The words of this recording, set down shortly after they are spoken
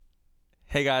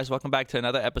Hey guys, welcome back to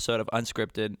another episode of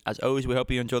Unscripted. As always, we hope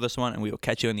you enjoy this one, and we will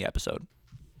catch you in the episode.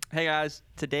 Hey guys,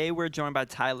 today we're joined by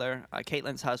Tyler,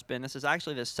 Kateyln's husband. This is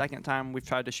actually the second time we've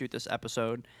tried to shoot this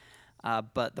episode,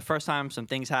 but the first time some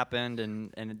things happened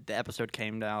and the episode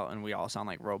came out, and we all sound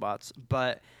like robots.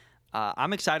 But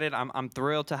I'm excited. I'm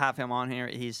thrilled to have him on here.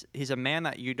 He's a man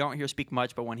that you don't hear speak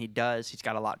much, but when he does, he's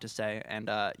got a lot to say,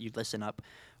 and you listen up.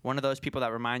 One of those people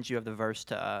that reminds you of the verse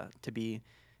to be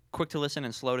quick to listen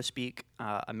and slow to speak,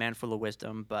 a man full of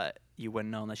wisdom, but you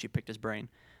wouldn't know unless you picked his brain.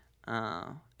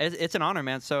 It's an honor,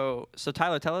 man. So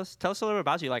Tyler, tell us a little bit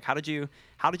about you. Like, how did you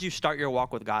start your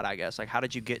walk with God? I guess, like, how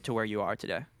did you get to where you are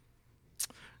today?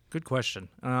 Good question.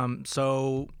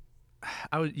 So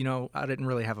I didn't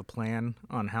really have a plan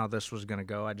on how this was going to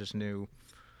go. I just knew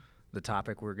the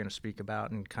topic we were going to speak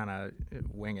about and kind of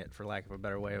wing it, for lack of a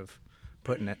better way of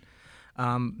putting it.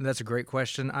 That's a great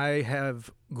question. I have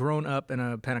grown up in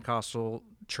a Pentecostal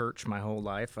church my whole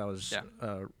life. I was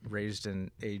raised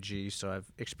in AG, so I've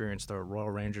experienced the Royal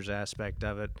Rangers aspect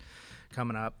of it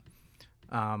coming up.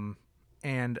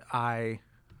 And I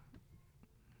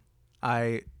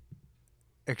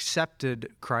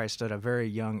accepted Christ at a very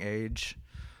young age,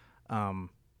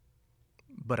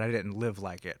 but I didn't live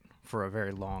like it for a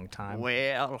very long time.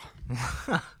 Well,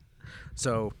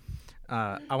 so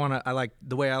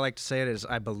the way I like to say it is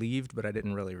I believed, but I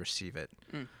didn't really receive it.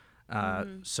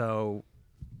 So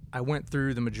I went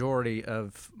through the majority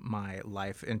of my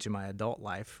life into my adult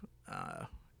life,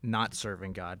 not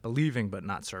serving God, believing but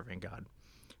not serving God.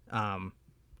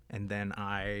 And then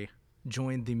I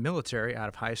joined the military out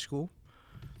of high school.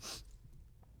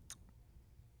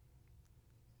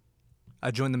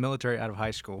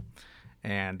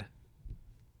 And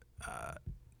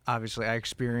obviously I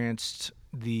experienced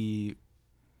the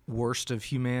worst of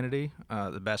humanity,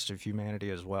 the best of humanity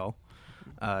as well.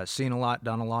 Seen a lot,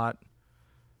 done a lot,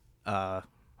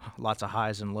 lots of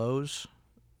highs and lows.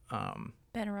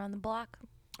 Been around the block?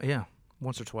 Yeah,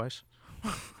 once or twice.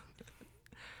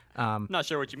 not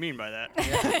sure what you mean by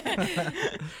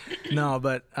that. No,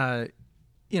 but,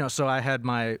 so I had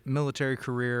my military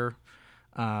career.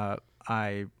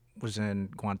 I was in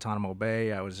Guantanamo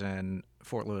Bay, I was in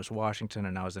Fort Lewis, Washington,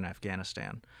 and I was in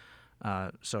Afghanistan.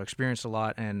 So experienced a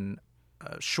lot in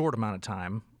a short amount of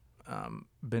time,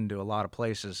 been to a lot of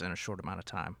places in a short amount of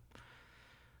time.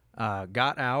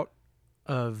 Got out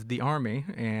of the Army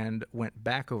and went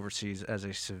back overseas as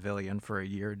a civilian for a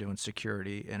year doing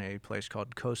security in a place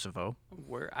called Kosovo.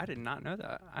 Where I did not know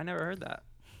that. I never heard that.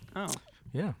 Oh.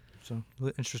 Yeah, so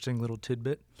interesting little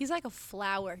tidbit. He's like a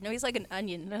flower. No, he's like an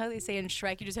onion. You know how they say in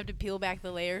Shrek, you just have to peel back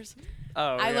the layers?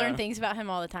 Oh, I learn things about him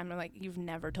all the time. I'm like, you've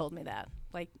never told me that.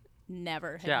 Like,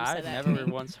 never have you said that. Yeah, I've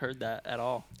never once heard that at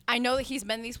all. I know that he's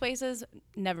been these places.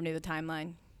 Never knew the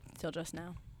timeline till just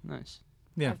now. Nice.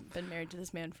 Yeah. I've been married to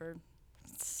this man for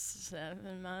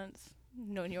 7 months.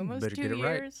 Known you almost Better 2 get it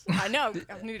right. years. I know.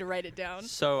 I need to write it down.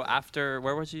 So after,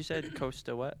 where was you said?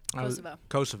 Costa what?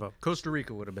 Kosovo. Costa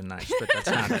Rica would have been nice, but that's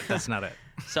not it. That's not it.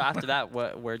 So after that,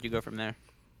 where'd you go from there?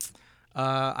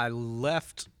 I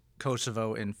left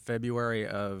Kosovo in February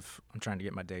of, I'm trying to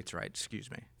get my dates right,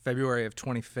 February of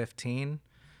 2015,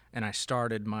 and I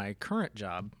started my current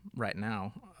job right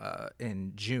now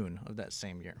in June of that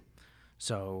same year.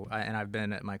 So, I've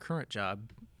been at my current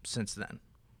job since then.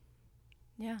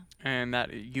 Yeah. And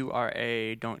that you are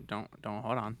don't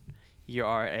hold on. You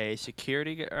are a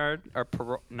security guard, or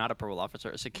not a parole officer,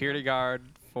 a security guard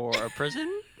for a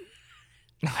prison?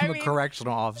 I'm a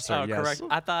correctional officer, oh, yes. Correct.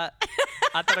 I thought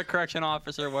a correctional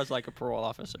officer was like a parole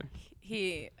officer.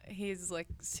 He's like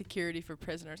security for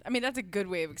prisoners. I mean, that's a good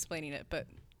way of explaining it, but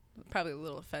probably a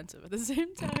little offensive at the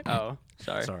same time. Oh,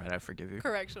 sorry. It's all right, I forgive you.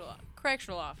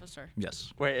 Correctional officer.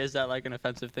 Yes. Wait, is that like an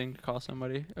offensive thing to call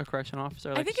somebody a correctional officer?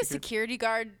 Like I think a security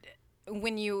guard,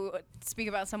 when you speak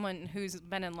about someone who's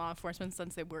been in law enforcement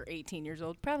since they were 18 years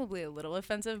old, probably a little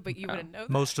offensive, but you wouldn't know that.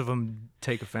 Most of them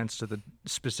take offense to the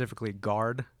specifically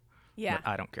guard. Yeah. But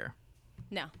I don't care.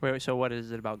 No. Wait, so what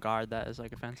is it about guard that is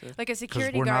like offensive? Like a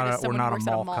security guard is someone who works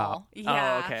at a mall. Cop.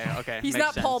 Yeah. Oh, okay. He's Makes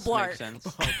not sense. Paul Blart. Makes sense.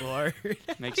 Paul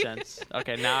Blart. Makes sense.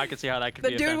 Okay, now I can see how that could be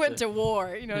The dude offensive. went to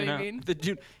war, you know what I mean? The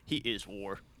dude, he is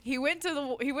war. He went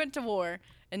to war,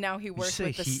 and now he works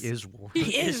with the... He is war.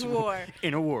 He is war.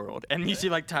 In a world. And you see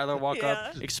like Tyler walk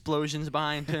up, explosions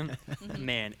behind him.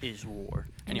 Man is war.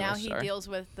 And Anyways, now he sorry. deals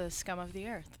with the scum of the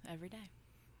earth every day.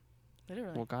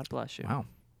 Literally. Well, God bless you. Wow.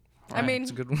 I mean,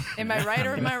 That's a good one. am I right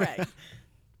or am I right?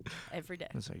 Every day.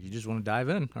 It's like, you just want to dive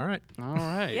in. All right. All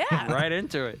right. Yeah. Right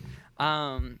into it.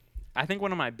 I think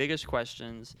one of my biggest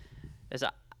questions is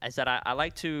that I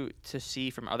like to see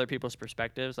from other people's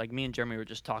perspectives. Like me and Jeremy were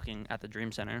just talking at the Dream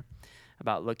Center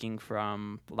about looking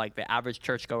from like the average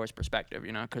churchgoer's perspective,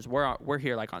 you know, because we're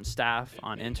here like on staff,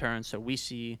 on interns, so we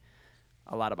see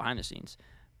a lot of behind the scenes.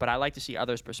 But I like to see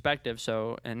others' perspective.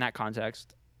 So in that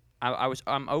context,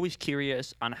 I'm always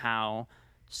curious on how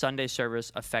Sunday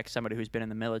service affects somebody who's been in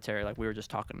the military. Like we were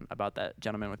just talking about that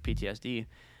gentleman with PTSD.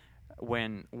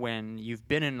 When you've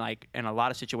been in a lot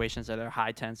of situations that are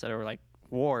high tense, that are like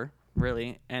war,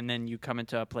 really, and then you come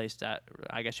into a place that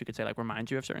I guess you could say like reminds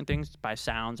you of certain things by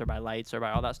sounds or by lights or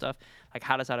by all that stuff. Like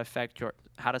how does that affect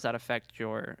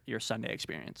your Sunday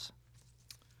experience?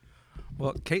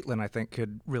 Well, Kateyln, I think,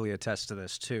 could really attest to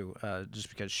this too, just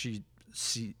because she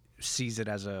sees it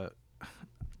as I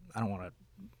don't want to,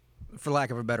 for lack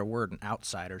of a better word, an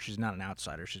outsider. She's not an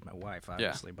outsider. She's my wife,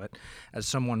 obviously. Yeah. But as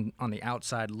someone on the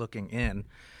outside looking in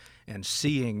and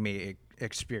seeing me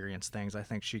experience things, I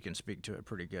think she can speak to it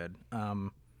pretty good.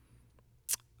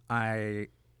 I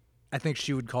think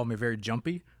she would call me very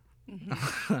jumpy.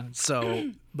 Mm-hmm.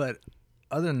 But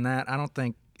other than that, I don't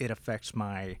think it affects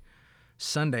my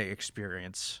Sunday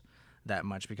experience that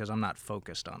much because I'm not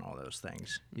focused on all those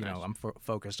things. You know, I'm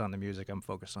focused on the music. I'm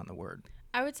focused on the word.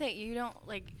 I would say you don't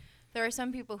like. There are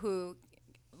some people who,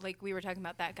 like we were talking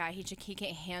about that guy. He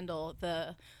can't handle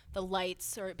the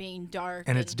lights or it being dark.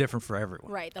 And it's different for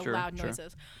everyone. Right, the loud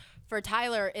noises. For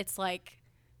Tyler, it's like.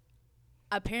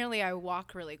 Apparently, I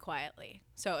walk really quietly.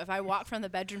 So if I walk from the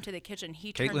bedroom to the kitchen,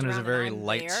 he turns around. Kateyln is a very and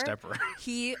light stepper.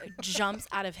 He jumps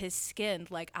out of his skin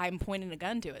like I'm pointing a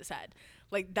gun to his head.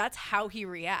 Like that's how he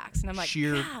reacts, and I'm like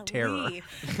sheer terror.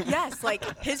 Yes,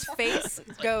 like his face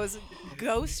goes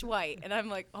ghost white, and I'm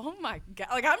like, oh my god,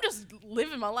 like I'm just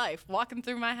living my life, walking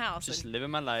through my house, just living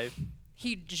my life.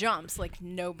 He jumps like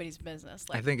nobody's business.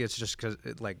 Like, I think it's just because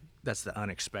that's the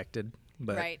unexpected,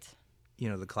 but right. You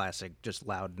know, the classic just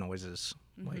loud noises,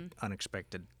 like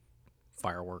unexpected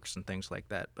fireworks and things like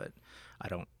that. But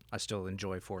I still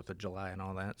enjoy 4th of July and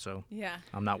all that. So yeah,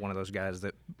 I'm not one of those guys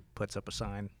that puts up a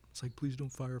sign. It's like, please don't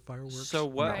fire fireworks. So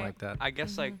what? Not like that. I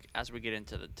guess like as we get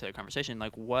into the conversation,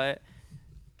 like what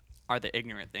are the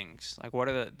ignorant things? Like what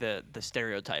are the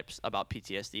stereotypes about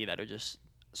PTSD that are just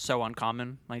so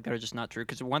uncommon? Like that are just not true?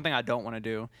 Because one thing I don't want to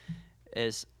do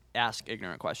is ask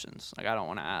ignorant questions. Like I don't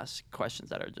want to ask questions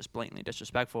that are just blatantly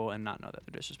disrespectful and not know that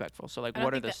they're disrespectful. So like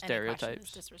what are the stereotypes? Any question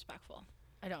is disrespectful.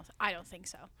 I don't think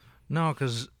so. No,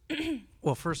 because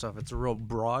well, first off, it's a real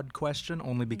broad question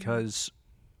only because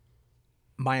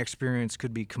my experience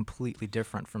could be completely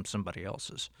different from somebody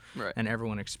else's. Right. And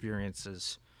everyone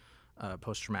experiences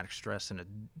post-traumatic stress in a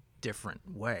different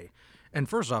way. And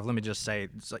first off, let me just say,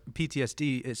 it's like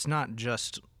PTSD, it's not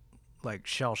just like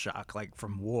shell shock, like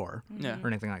from war or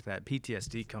anything like that.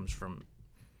 PTSD comes from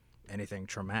anything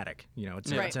traumatic. You know,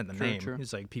 it's in the name. True.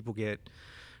 It's like people get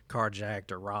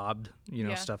carjacked or robbed, you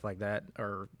know, stuff like that,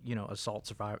 or you know,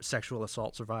 sexual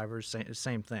assault survivors,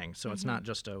 same thing. So it's not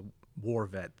just a war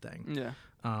vet thing.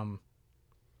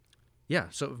 Yeah.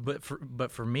 So,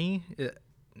 but for me,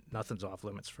 nothing's off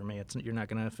limits for me. You're not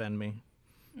going to offend me.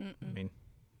 I mean,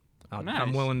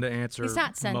 I'm willing to answer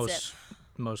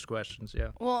most questions. Yeah.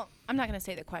 Well, I'm not going to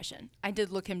say the question. I did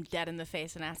look him dead in the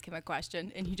face and ask him a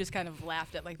question, and he just kind of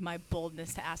laughed at like my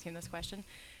boldness to ask him this question.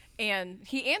 And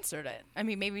he answered it. I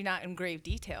mean, maybe not in grave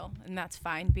detail, and that's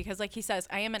fine because like he says,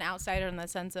 I am an outsider in the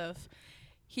sense of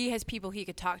he has people he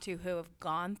could talk to who have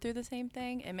gone through the same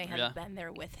thing and may have been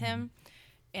there with him.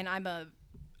 And I'm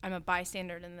a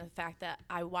bystander in the fact that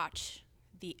I watch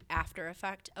the after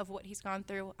effect of what he's gone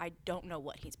through. I don't know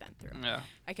what he's been through. Yeah.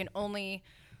 I can only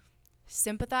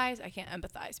sympathize. I can't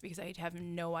empathize because I have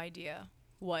no idea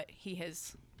what he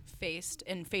has faced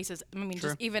and faces. I mean,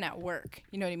 just even at work,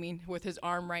 you know what I mean? With his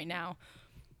arm right now,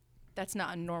 that's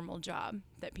not a normal job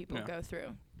that people go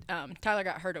through. Tyler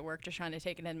got hurt at work just trying to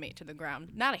take an inmate to the ground.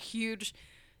 Not a huge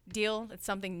deal. It's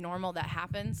something normal that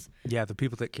happens. Yeah, the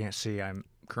people that can't see, I'm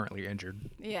currently injured.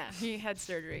 Yeah, he had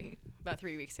surgery about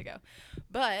 3 weeks ago.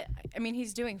 But, I mean,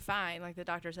 he's doing fine. Like the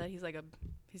doctor said, he's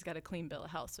got a clean bill of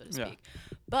health, so to speak.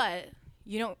 But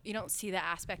you don't see the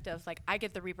aspect of, like, I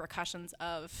get the repercussions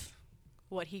of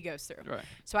what he goes through. Right.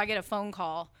 So I get a phone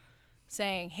call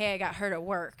saying, hey, I got hurt at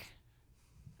work.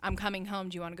 I'm coming home.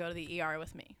 Do you want to go to the ER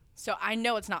with me? So I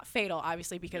know it's not fatal,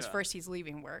 obviously, because first he's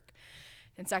leaving work.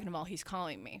 And second of all, he's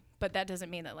calling me. But that doesn't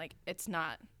mean that, like, it's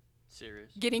not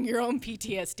serious. Getting your own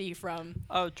PTSD from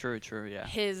true, yeah.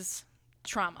 his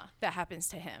trauma that happens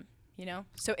to him, you know?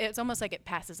 So it's almost like it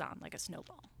passes on like a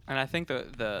snowball. And I think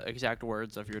the exact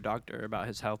words of your doctor about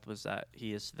his health was that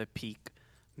he is the peak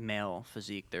male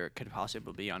physique there could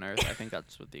possibly be on Earth. I think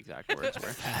that's what the exact words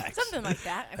were. Something like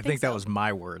that. I think that was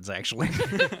my words, actually.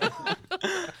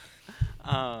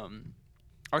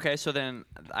 Okay, so then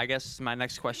I guess my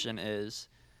next question is,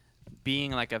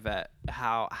 being like a vet,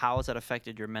 how has that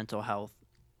affected your mental health,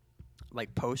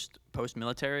 like post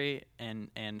military,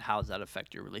 and how does that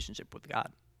affect your relationship with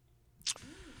God?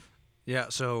 Yeah,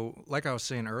 so like I was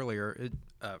saying earlier,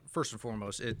 first and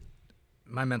foremost,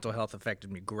 my mental health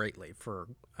affected me greatly for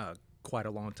quite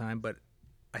a long time. But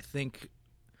I think,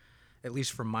 at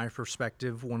least from my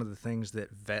perspective, one of the things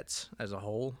that vets as a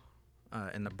whole,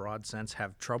 in the broad sense,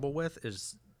 have trouble with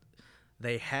is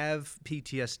they have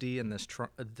PTSD and this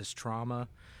trauma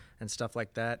and stuff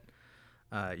like that.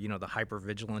 The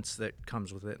hypervigilance that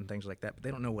comes with it and things like that, but they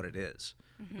don't know what it is.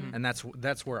 Mm-hmm. And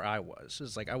that's where I was.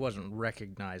 It's like I wasn't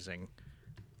recognizing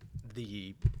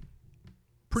the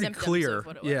pretty Symptoms clear. of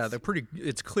what it was. Yeah,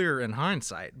 it's clear in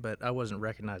hindsight, but I wasn't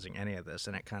recognizing any of this,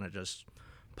 and it kind of just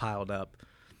piled up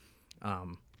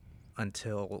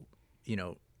until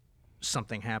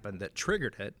something happened that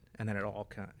triggered it, and then it all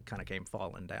kind of came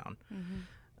falling down.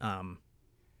 Mm-hmm.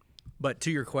 But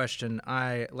to your question,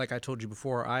 like I told you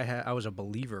before, I was a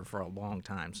believer for a long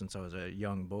time since I was a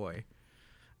young boy,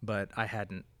 but I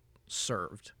hadn't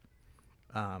served.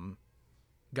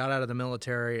 Got out of the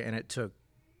military, and it took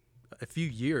a few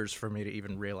years for me to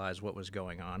even realize what was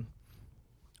going on.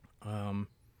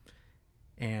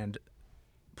 And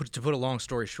to put a long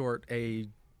story short, a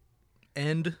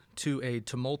end to a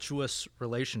tumultuous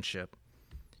relationship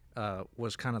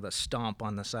was kind of the stomp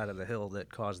on the side of the hill that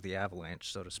caused the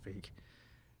avalanche, so to speak.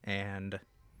 And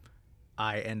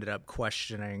I ended up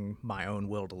questioning my own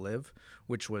will to live,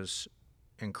 which was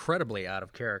incredibly out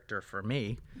of character for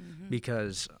me,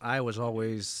 because I was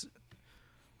almost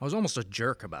a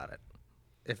jerk about it.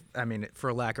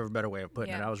 For lack of a better way of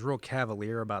putting it, Yeah. I was real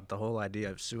cavalier about the whole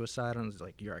idea of suicide. And it's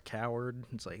like, you're a coward.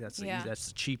 It's like, that's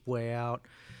the cheap way out,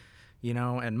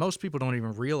 and most people don't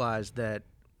even realize that.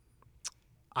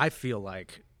 I feel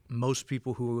like most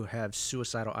people who have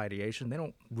suicidal ideation, they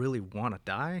don't really want to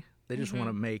die. They just want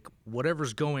to make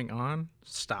whatever's going on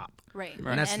stop. Right.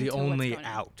 And that's End the to what's only going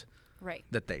on. out Right.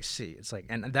 that they see. It's like,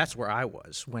 and that's where I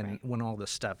was when Right. all this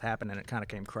stuff happened and it kind of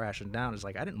came crashing down. It's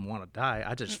like, I didn't want to die.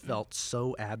 I just felt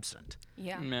so absent.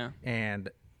 Yeah. Yeah. And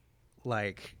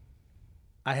like,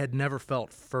 I had never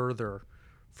felt further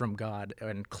from God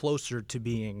and closer to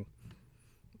being,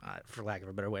 for lack of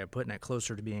a better way of putting it,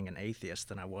 closer to being an atheist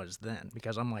than I was then.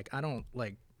 Because I'm like,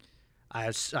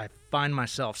 I find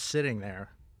myself sitting there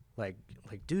like,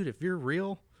 dude, if you're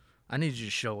real, I need you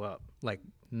to show up, like,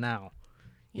 now,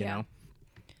 you know?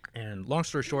 And long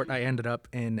story short, I ended up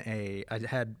I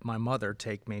had my mother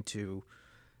take me to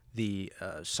the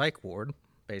psych ward,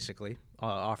 basically,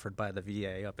 offered by the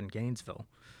VA up in Gainesville.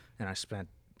 And I spent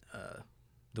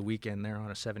the weekend there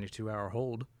on a 72-hour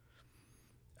hold.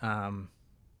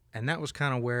 And that was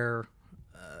kind of where,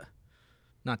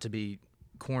 not to be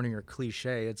corny or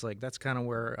cliche, it's like that's kind of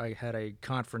where I had a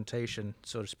confrontation,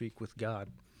 so to speak, with God,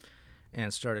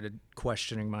 and started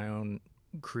questioning my own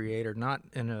creator, not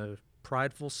in a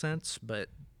prideful sense, but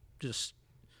just,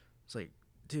 it's like,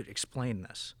 dude, explain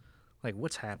this. Like,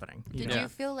 what's happening? Did you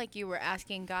feel like you were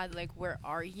asking God, like, where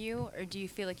are you? Or do you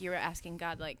feel like you were asking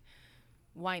God, like,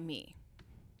 why me?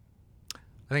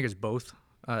 I think it's both.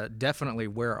 Definitely,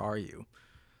 where are you?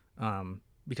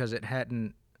 Because it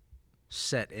hadn't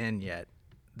set in yet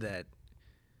that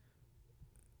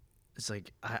it's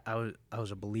like I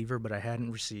was a believer, but I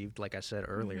hadn't received, like I said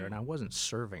earlier, and I wasn't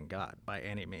serving God by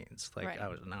any means. Like, Right. I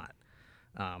was not.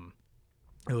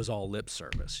 It was all lip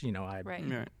service. I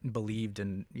Right. believed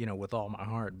in, with all my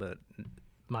heart, but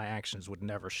my actions would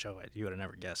never show it. You would have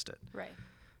never guessed it. Right.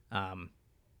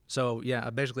 So yeah, I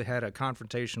basically had a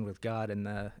confrontation with God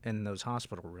in those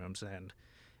hospital rooms, and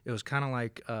it was kind of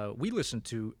like we listened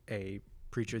to a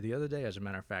preacher the other day, as a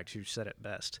matter of fact, who said it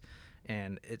best,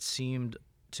 and it seemed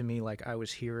to me like I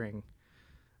was hearing,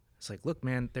 it's like, look,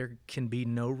 man, there can be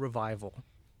no revival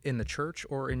in the church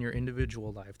or in your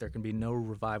individual life. There can be no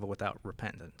revival without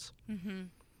repentance. Mm-hmm.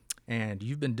 And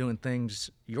you've been doing things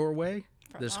your way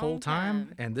For a this long whole time,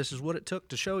 time. and this is what it took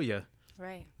to show you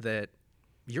Right. that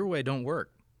your way don't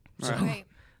work. So, Right.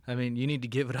 I mean, you need to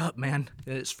give it up, man.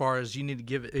 As far as you need to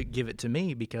give it to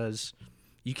me, because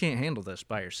you can't handle this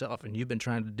by yourself, and you've been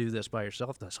trying to do this by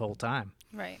yourself this whole time.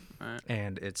 Right.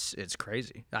 And it's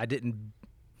crazy. God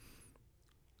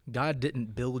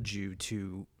didn't build you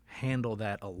to handle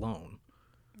that alone.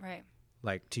 Right.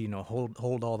 Like, to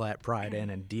hold all that pride in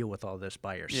and deal with all this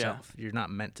by yourself. You're not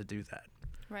meant to do that.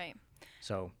 Right.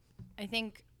 So, I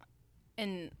think,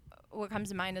 and what comes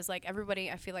to mind is, like, everybody,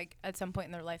 I feel like at some point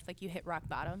in their life, like, you hit rock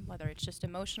bottom, whether it's just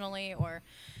emotionally or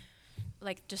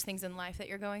like just things in life that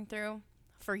you're going through.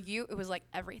 For you, it was like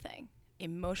everything.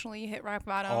 emotionally you hit rock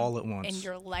bottom. All at once. In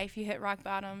your life you hit rock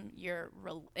bottom.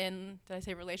 Did I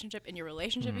say relationship? In your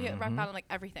relationship you hit rock bottom. Like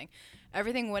everything.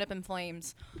 Everything went up in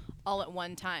flames all at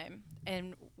one time.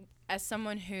 And as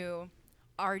someone who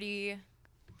already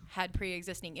had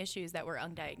pre-existing issues that were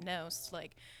undiagnosed,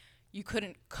 like you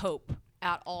couldn't cope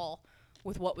at all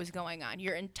with what was going on.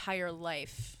 Your entire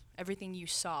life, everything you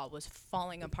saw was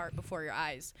falling apart before your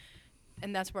eyes.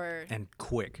 And that's where... And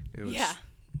quick. It was,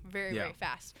 very, very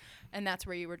fast. And that's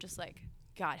where you were just like,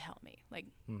 God help me. Like,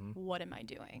 what am I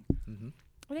doing?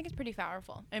 I think it's pretty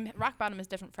powerful. And rock bottom is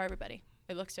different for everybody.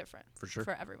 It looks different. For sure.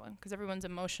 For everyone. Because everyone's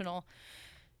emotional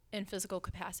and physical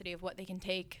capacity of what they can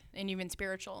take, and even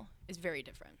spiritual, is very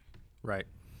different. Right.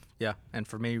 Yeah. And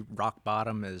for me, rock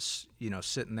bottom is,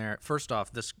 sitting there. First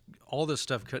off, all this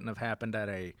stuff couldn't have happened at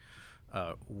a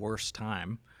worse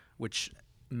time, which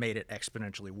made it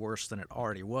exponentially worse than it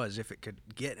already was, if it could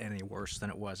get any worse than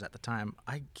it was at the time.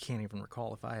 I can't even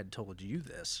recall if I had told you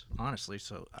this, honestly,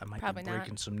 so I might Probably be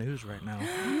breaking not. some news right now.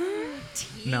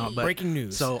 No, but Breaking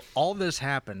news. So all this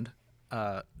happened.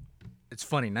 It's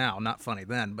funny now, not funny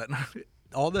then, but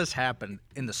all this happened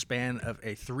in the span of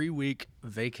a 3-week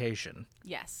vacation.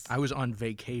 Yes. I was on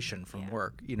vacation from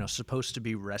work, supposed to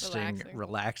be resting,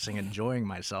 relaxing, enjoying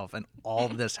myself, and all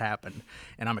of this happened,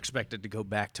 and I'm expected to go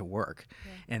back to work.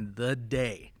 Yeah. And the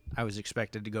day I was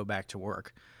expected to go back to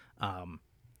work,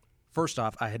 first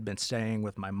off, I had been staying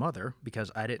with my mother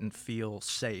because I didn't feel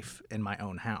safe in my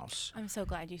own house. I'm so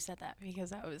glad you said that,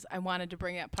 because I wanted to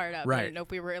bring that part up. Right. I didn't know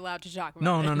if we were allowed to talk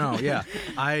about it. No, yeah.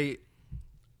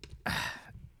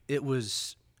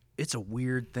 It's a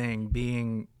weird thing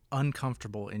being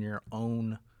uncomfortable in your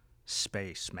own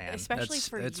space, man. Especially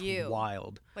for it's you.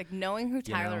 Wild. Like knowing who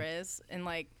Tyler is, and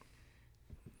to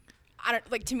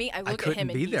me, I look at couldn't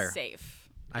him and be he's there. safe.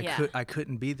 I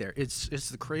couldn't be there. It's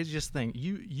the craziest thing.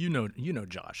 You know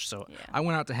Josh. So Yeah. I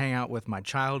went out to hang out with my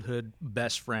childhood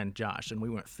best friend Josh, and we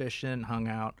went fishing, hung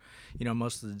out,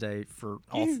 most of the day. For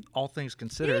all things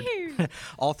considered,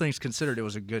 all things considered, it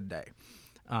was a good day.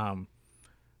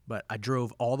 But I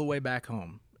drove all the way back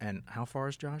home. And how far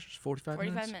is Josh? It's 45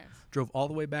 minutes? 45 minutes. Drove all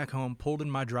the way back home, pulled in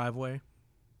my driveway,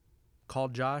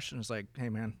 called Josh, and was like, hey,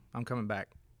 man, I'm coming back.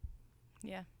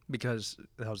 Yeah. Because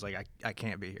I was like, I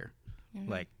can't be here.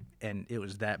 And it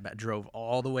was that bad. Drove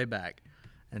all the way back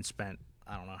and spent,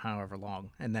 I don't know, however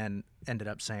long. And then ended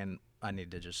up saying I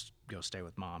need to just go stay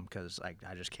with Mom because I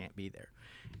just can't be there.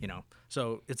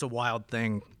 So it's a wild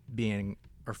thing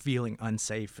feeling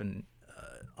unsafe and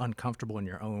uncomfortable in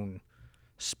your own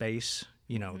space,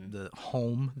 the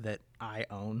home that I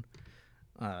own.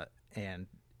 And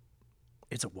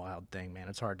it's a wild thing, man.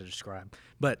 It's hard to describe.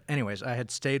 But anyways, I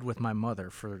had stayed with my mother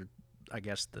for, I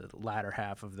guess, the latter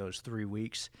half of those 3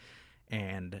 weeks.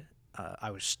 And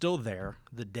I was still there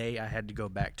the day I had to go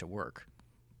back to work.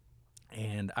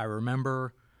 And I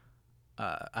remember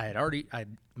I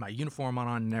had my uniform on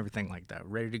and everything like that,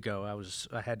 ready to go.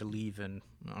 I had to leave in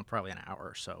probably an hour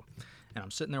or so. And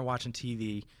I'm sitting there watching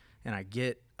TV, and I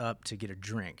get up to get a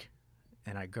drink.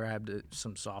 And I grabbed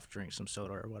some soft drink, some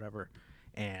soda or whatever,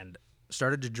 and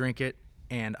started to drink it,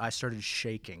 and I started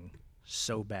shaking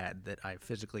so bad that I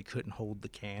physically couldn't hold the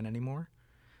can anymore,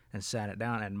 and sat it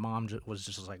down. And Mom was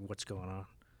just like, "What's going on?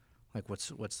 Like,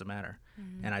 what's the matter?"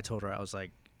 And I told her, I was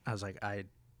like, I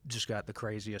just got the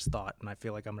craziest thought, and I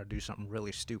feel like I'm gonna do something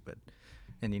really stupid.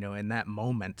 And in that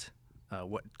moment,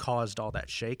 what caused all that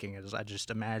shaking is I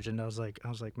just imagined. I was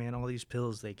like, man, all these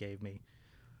pills they gave me.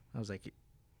 I was like,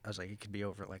 it could be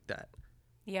over like that.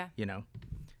 Yeah.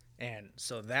 And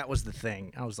so that was the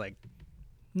thing. I was like,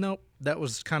 nope, that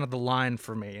was kind of the line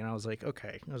for me. And I was like,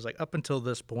 okay. I was like, up until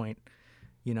this point,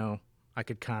 I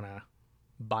could kind of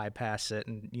bypass it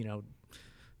and,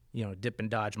 dip and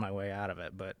dodge my way out of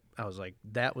it. But I was like,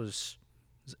 I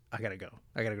got to go.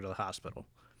 I got to go to the hospital.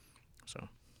 So.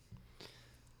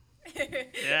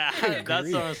 Yeah,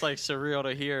 that's almost like surreal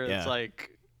to hear. Yeah. It's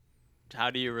like, how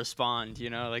do you respond?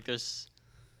 there's...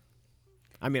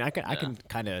 I mean, I can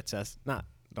kind of attest, not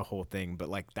the whole thing, but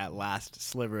like that last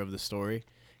sliver of the story.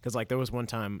 Because like there was one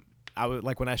time I was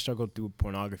like when I struggled through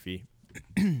pornography,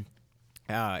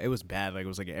 it was bad. Like it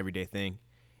was like an everyday thing,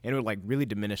 and it would like really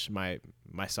diminish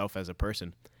myself as a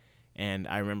person. And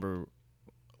I remember,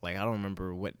 like I don't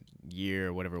remember what year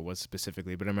or whatever it was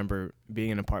specifically, but I remember being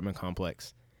in an apartment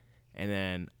complex, and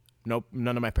then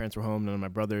none of my parents were home, none of my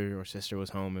brother or sister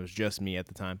was home. It was just me at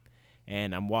the time.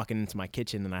 And I'm walking into my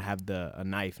kitchen, and I have a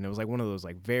knife, and it was like one of those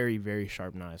like very, very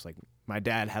sharp knives. Like my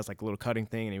dad has like a little cutting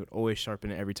thing, and he would always sharpen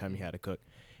it every time he had to cook.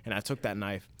 And I took that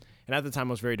knife, and at the time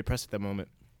I was very depressed at that moment.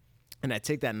 And I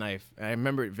take that knife, and I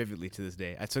remember it vividly to this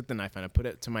day. I took the knife and I put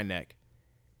it to my neck,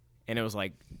 and it was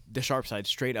like the sharp side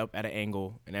straight up at an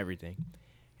angle and everything.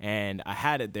 And I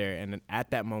had it there, and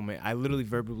at that moment, I literally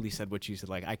verbally said what you said,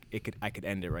 like I could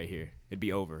end it right here. It'd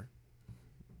be over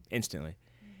instantly.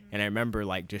 And I remember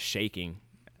like just shaking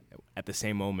at the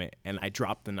same moment, and I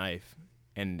dropped the knife,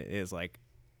 and it was like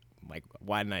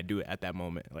why didn't I do it at that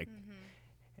moment? Like,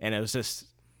 and it was just,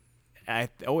 I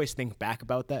always think back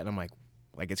about that, and I'm like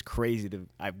it's crazy to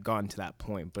I've gone to that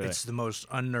point, but it's the most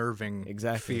unnerving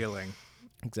feeling.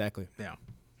 Exactly. Yeah.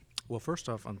 Well, first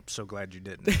off, I'm so glad you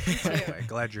didn't. By the way,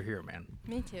 glad you're here, man.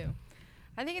 Me too.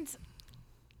 I think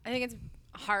it's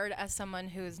hard as someone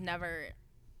who's never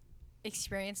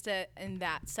experienced it in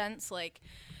that sense. Like,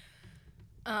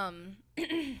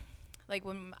 like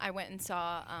when I went and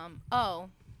saw.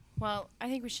 Well, I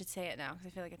think we should say it now because I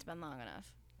feel like it's been long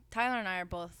enough. Tyler and I are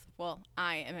both. Well,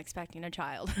 I am expecting a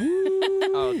child.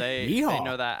 Oh, they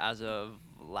know that as of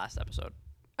last episode.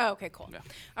 Oh, okay, cool. Yeah.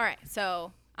 All right,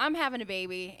 so I'm having a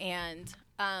baby, and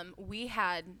we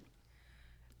had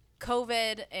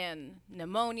COVID and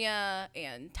pneumonia,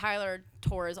 and Tyler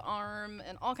tore his arm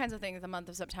and all kinds of things the month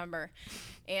of September.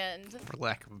 And for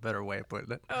lack of a better way of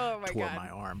putting it, oh my tore God. my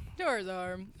arm. Tore his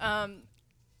arm.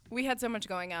 We had so much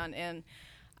going on, and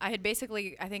I had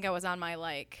basically, I think I was on my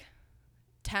like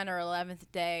 10 or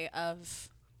 11th day of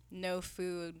no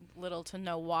food, little to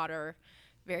no water,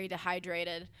 very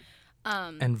dehydrated.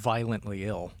 And violently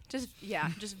ill. Just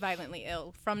violently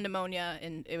ill from pneumonia,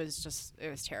 and it was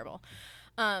terrible.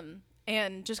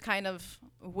 And just kind of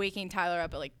waking Tyler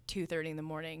up at like 2:30 in the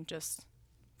morning, just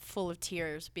full of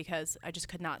tears because I just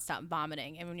could not stop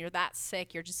vomiting. And when you're that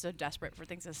sick, you're just so desperate for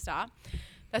things to stop.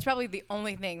 That's probably the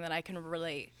only thing that I can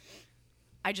relate.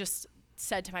 I just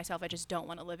said to myself, I just don't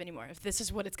want to live anymore. If this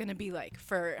is what it's going to be like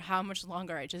for how much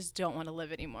longer, I just don't want to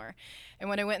live anymore. And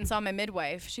when I went and saw my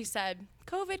midwife, she said,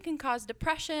 COVID can cause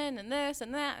depression and this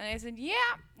and that. And I said, yeah,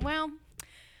 well.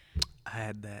 I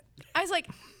had that. I was like,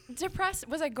 depressed?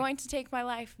 Was I going to take my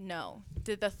life? No.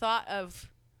 Did the thought of,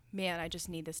 man, I just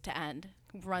need this to end,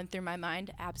 run through my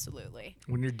mind? Absolutely.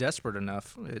 When you're desperate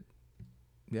enough,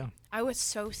 yeah. I was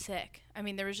so sick. I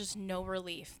mean, there was just no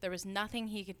relief. There was nothing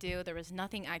he could do. There was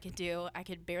nothing I could do. I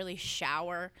could barely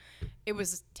shower. It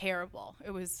was terrible.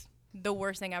 It was the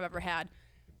worst thing I've ever had.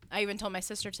 I even told my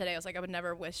sister today, I was like, I would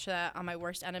never wish that on my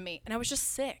worst enemy. And I was just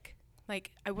sick.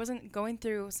 Like, I wasn't going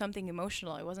through something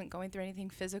emotional. I wasn't going through anything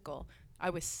physical.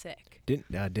 I was sick.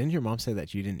 Didn't your mom say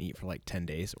that you didn't eat for like 10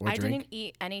 days or I drink? didn't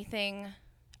eat anything.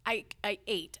 I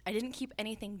ate. I didn't keep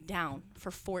anything down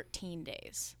for 14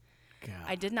 days. God.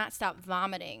 I did not stop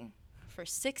vomiting for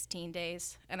 16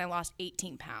 days, and I lost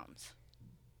 18 pounds.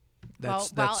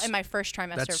 While in my first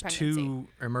trimester of pregnancy. That's 2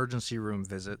 emergency room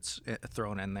visits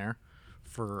thrown in there.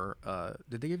 For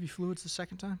did they give you fluids the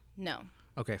second time? No.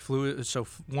 Okay, fluid. So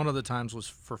one of the times was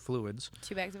for fluids.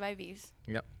 2 bags of IVs.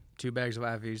 Yep, 2 bags of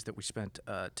IVs that we spent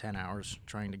 10 hours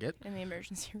trying to get in the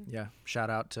emergency room. Yeah, shout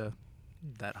out to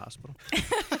that hospital.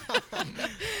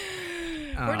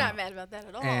 We're not mad about that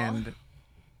at all. And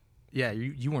yeah,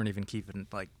 you weren't even keeping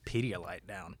like Pedialyte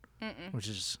down, which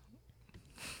is.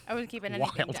 I wasn't keeping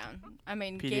wild. anything down. I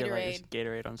mean,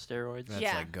 Gatorade on steroids. That's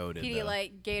yeah, like goated,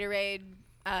 Pedialyte, Gatorade,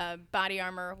 Body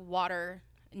Armor, water,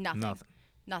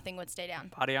 nothing would stay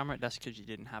down. Body Armor? That's because you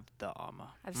didn't have the armor.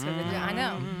 I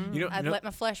know. I'd let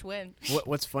my flesh win.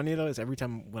 What's funny though is every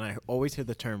time when I always hear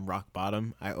the term rock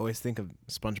bottom, I always think of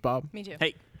SpongeBob. Me too.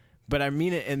 Hey. But I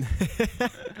mean it in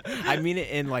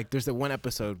like there's the one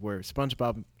episode where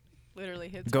SpongeBob literally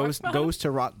hits goes to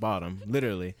rock bottom,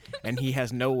 literally, and he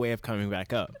has no way of coming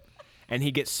back up. And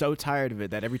he gets so tired of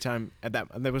it that every time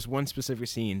there was one specific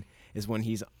scene is when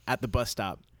he's at the bus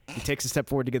stop. He takes a step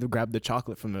forward to grab the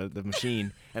chocolate from the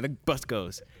machine, and the bus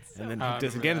goes. And then he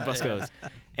does again, the bus goes.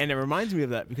 And it reminds me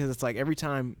of that because it's like every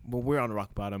time when we're on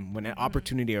rock bottom, when an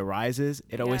opportunity arises,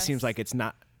 it always seems like it's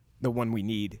not the one we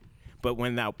need. But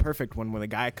when that perfect one, when the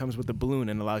guy comes with the balloon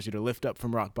and allows you to lift up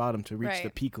from rock bottom to reach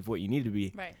the peak of what you need to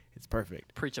be, it's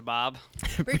perfect. Preach it, Bob.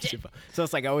 Preach it. So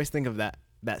it's like I always think of that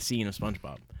scene of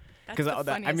SpongeBob. Because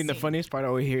the funniest part I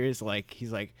always hear is like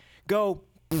he's like, go,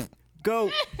 go.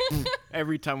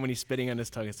 Every time when he's spitting on his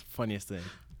tongue, it's the funniest thing.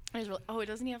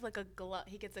 Doesn't he have like a glove?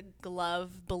 He gets a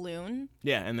glove balloon.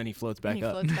 Yeah, and then he floats back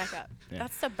up. Yeah.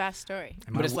 That's the best story.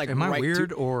 Am I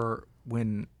weird or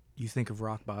when you think of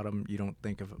rock bottom, you don't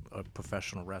think of a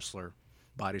professional wrestler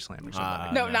body slamming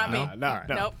somebody? No, not me. No.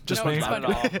 Nope. Just nope, not at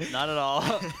all. Not at all.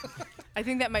 I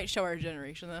think that might show our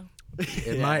generation, though.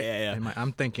 It might.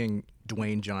 I'm thinking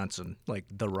Dwayne Johnson, like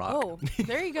The Rock. Oh,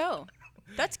 there you go.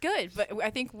 That's good, but I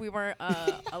think we weren't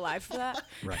alive for that.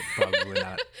 Right, probably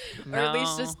not. Or at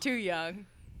least just too young.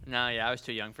 No, yeah, I was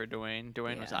too young for Dwayne.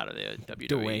 Dwayne was Yeah. out of the WWE.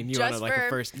 Dwayne, you Just want like for a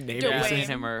first name? Yeah, Dwayne. me and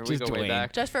him we Just go way Dwayne.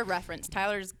 back. Just for reference,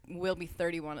 Tyler's will be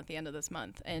 31 at the end of this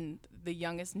month, and the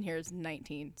youngest in here is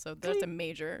 19. So there's a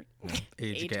major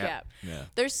Age age gap. gap. Yeah.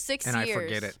 There's 6 And years. I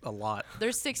forget it a lot.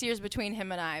 There's 6 years between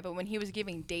him and I, but when he was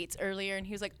giving dates earlier and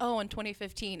he was like, oh, in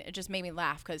 2015, it just made me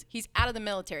laugh because he's out of the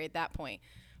military at that point.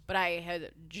 But I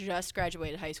had just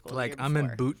graduated high school. the Like year I'm in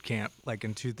before. boot camp, like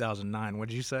in 2009. What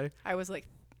did you say? I was like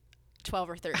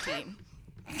 12 or 13.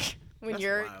 when That's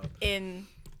you're wild. in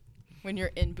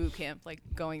boot camp, like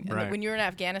going. And Right. when you're in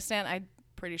Afghanistan, I'm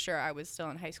pretty sure I was still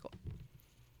in high school,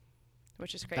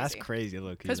 which is crazy. That's crazy,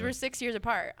 look. Because we're 6 years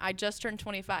apart. I just turned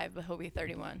 25, but he'll be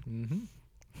 31. Mm-hmm.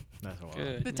 That's wild.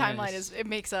 Good. The timeline it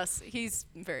makes us. He's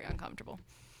very uncomfortable.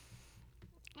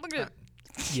 Look at it.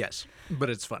 Yes, but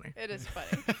it's funny. It is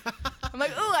funny. I'm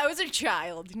like, oh, I was a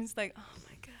child. And he's like, oh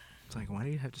my God. It's like, why do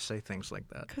you have to say things like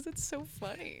that? Because it's so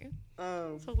funny.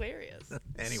 It's hilarious.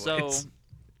 Anyways. So,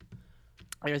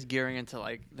 I guess gearing into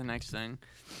like the next thing,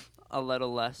 a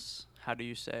little less. How do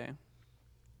you say?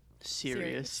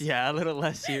 Serious. Serious. Yeah, a little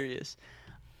less serious.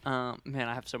 Man,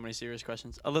 I have so many serious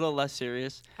questions. A little less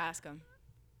serious. Ask him.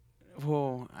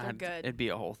 Whoa, They're good. it'd be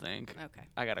a whole thing. Okay.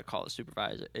 I gotta call the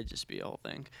supervisor. It'd just be a whole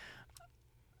thing.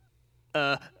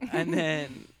 And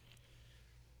then,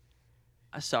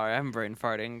 sorry, I'm brain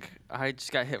farting. I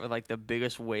just got hit with like the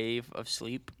biggest wave of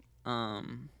sleep.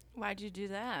 Why'd you do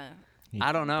that?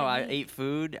 I don't know. I ate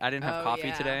food. I didn't have Oh, coffee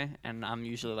yeah. today, and I'm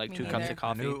usually like Me 2 cups neither. of I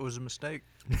coffee. knew it was a mistake.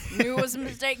 Knew it was a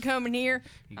mistake coming here.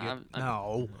 You get, I'm-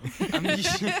 no. I'm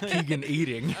Keegan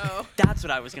eating. Oh. That's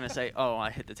what I was gonna say. Oh, I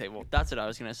hit the table. That's what I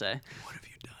was gonna say. What have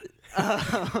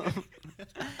you done?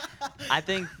 I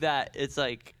think that it's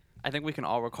like I think we can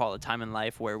all recall a time in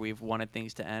life where we've wanted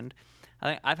things to end.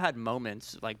 I think I've had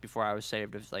moments like before I was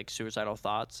saved of like suicidal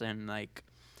thoughts and like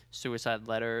suicide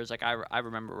letters. Like I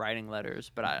remember writing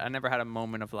letters, but I never had a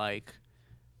moment of like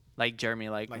Jeremy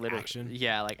Like literally action?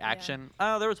 Yeah, like action.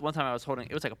 Oh, there was one time I was holding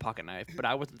it was like a pocket knife, but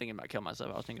I wasn't thinking about killing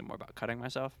myself. I was thinking more about cutting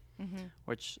myself, Mm-hmm.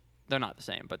 which they're not the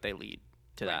same, but they lead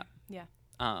to Right. that.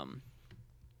 Yeah.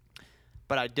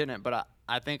 But I didn't. But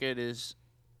I think it is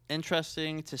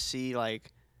interesting to see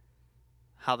like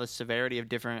how the severity of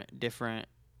different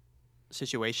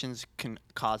situations can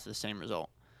cause the same result.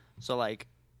 So like,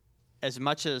 as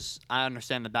much as I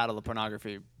understand the battle of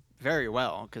pornography very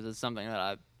well, because it's something that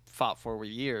I've fought for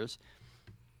years,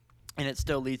 and it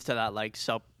still leads to that like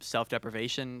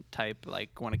self-deprivation type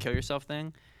like want to kill yourself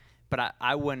thing. But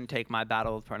I wouldn't take my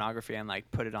battle with pornography and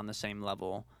like put it on the same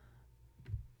level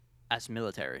as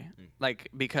military. Like,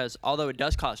 because although it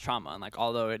does cause trauma and like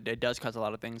although it does cause a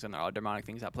lot of things and there are demonic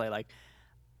things at play, like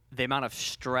the amount of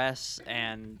stress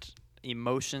and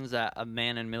emotions that a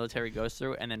man in military goes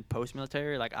through and then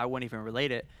post-military, like I wouldn't even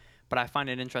relate it. But I find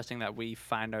it interesting that we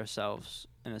find ourselves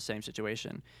in the same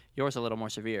situation. Yours a little more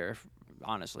severe,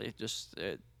 honestly. Just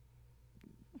it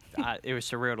was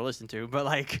surreal to listen to, but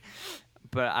I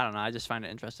don't know. I just find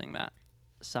it interesting that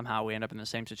somehow we end up in the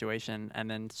same situation,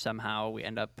 and then somehow we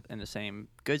end up in the same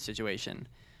good situation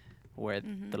with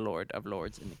the Lord of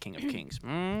Lords and the King of Kings.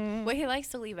 What he likes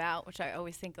to leave out, which I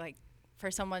always think like for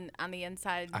someone on the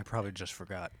inside, I probably just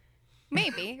forgot.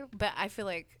 maybe, but I feel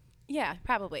like, yeah,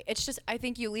 probably. It's just, I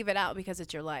think you leave it out because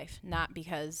it's your life, not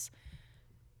because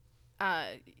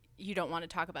you don't want to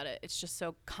talk about it. It's just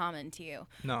so common to you.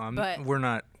 No, But- we're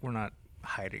not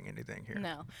hiding anything here.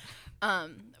 No.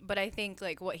 But I think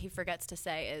like what he forgets to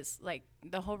say is like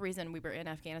the whole reason we were in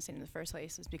Afghanistan in the first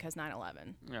place is because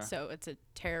 9/11. Yeah. So it's a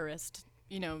terrorist,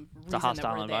 reason a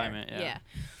hostile that we're environment, there. yeah.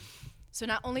 So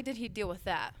not only did he deal with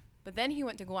that, but then he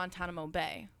went to Guantanamo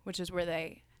Bay, which is where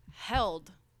they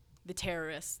held the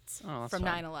terrorists Oh, that's from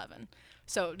fun. 9/11.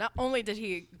 So not only did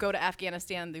he go to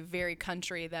Afghanistan, the very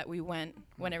country that we went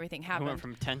when everything I happened. went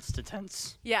from tense to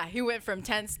tense. Yeah, he went from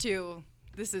tense to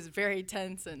this is very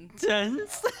tense and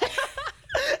Tense?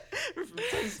 From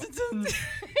tense to tense.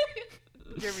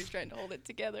 Jeremy's trying to hold it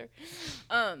together.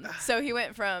 So he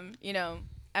went from,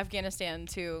 Afghanistan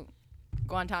to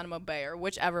Guantanamo Bay or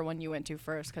whichever one you went to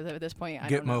first, because at this point I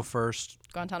don't know. Gitmo first.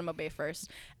 Guantanamo Bay first,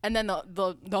 and then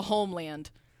the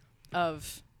homeland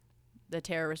of the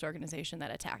terrorist organization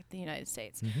that attacked the United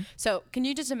States. So can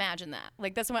you just imagine that?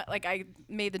 Like that's what I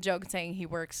made the joke saying he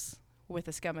works with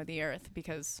the scum of the earth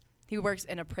because he works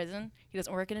in a prison. He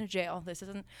doesn't work in a jail.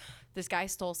 This guy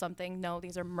stole something. No,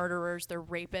 these are murderers. They're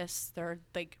rapists. They're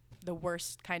like the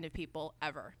worst kind of people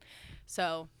ever.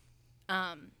 So,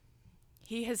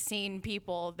 he has seen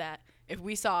people that if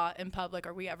we saw in public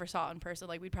or we ever saw in person,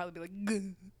 like we'd probably be like,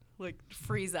 "Gah," like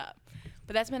freeze up.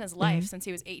 But that's been his life since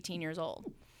he was 18 years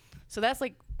old. So that's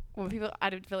like when I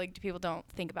feel like people don't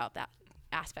think about that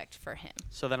aspect for him.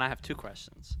 So then I have two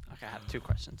questions. Okay, I have two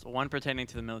questions. One pertaining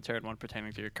to the military and one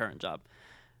pertaining to your current job.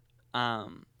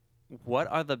 What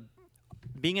are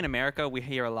being in America, we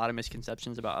hear a lot of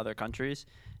misconceptions about other countries,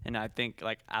 and I think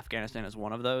like Afghanistan is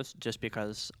one of those, just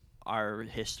because our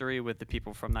history with the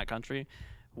people from that country.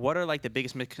 What are like the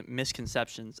biggest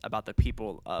misconceptions about the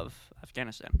people of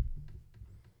Afghanistan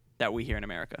that we hear in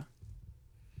America?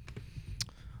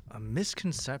 A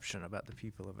misconception about the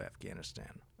people of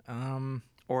Afghanistan.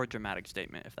 Or a dramatic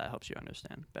statement, if that helps you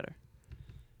understand better.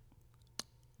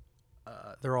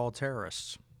 They're all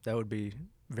terrorists. That would be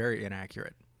very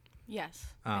inaccurate. Yes,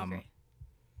 I agree.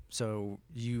 So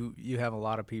you have a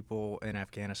lot of people in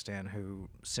Afghanistan who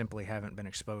simply haven't been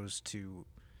exposed to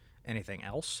anything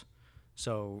else.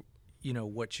 So,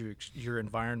 what your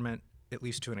environment, at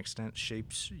least to an extent,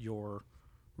 shapes your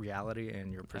reality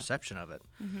and your perception of it.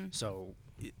 Mm-hmm. So,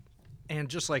 and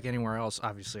just like anywhere else,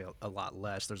 obviously a lot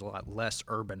less. There's a lot less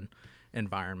urban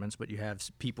environments, but you have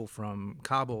people from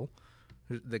Kabul,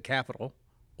 the capital,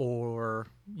 or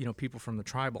people from the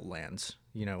tribal lands,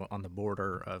 on the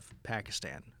border of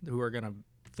Pakistan, who are going to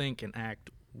think and act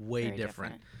way Very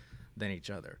different than each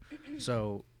other.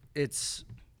 So it's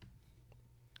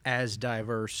as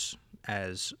diverse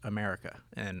as America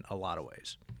in a lot of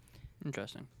ways.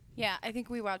 Interesting. Yeah, I think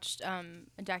we watched a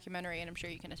documentary, and I'm sure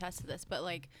you can attest to this, but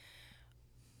like,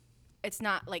 it's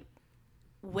not like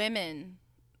women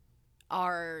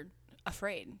are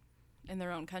afraid in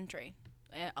their own country.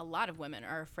 A lot of women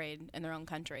are afraid in their own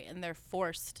country, and they're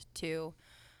forced to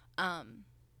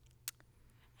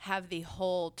have the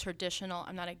whole traditional,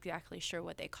 I'm not exactly sure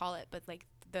what they call it, but like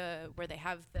where they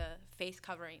have the face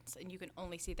coverings and you can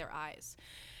only see their eyes.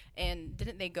 And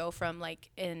didn't they go from like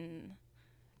in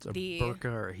It's a burqa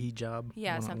or a hijab?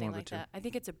 Yeah, one something of the like two. that. I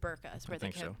think it's a burqa, is where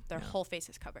think so, their yeah. whole face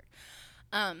is covered.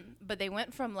 But they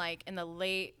went from like in the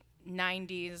late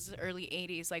 90s, early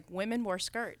 80s, like women wore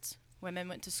skirts. Women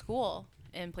went to school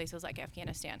in places like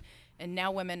Afghanistan, and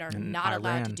now women are And not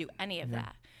allowed to Iran. do any of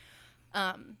Yeah.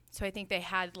 that. So I think they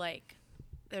had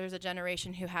there's a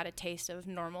generation who had a taste of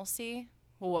normalcy,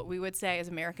 well, what we would say as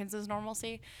Americans is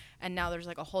normalcy, and now there's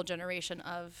a whole generation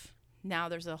of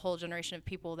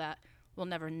people that will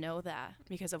never know that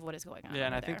because of what is going on. Yeah,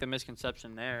 and I think the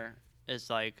misconception there is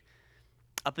like,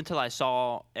 up until I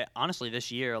saw, honestly,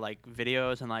 this year, like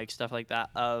videos and like stuff like that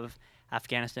of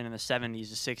Afghanistan in the 70s,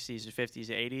 the 60s, the 50s,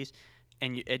 the 80s,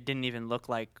 and it didn't even look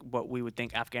like what we would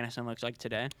think Afghanistan looks like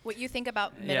today. What you think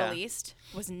about Middle East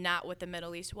was not what the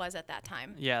Middle East was at that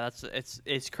time. Yeah,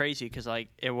 it's crazy because like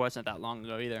it wasn't that long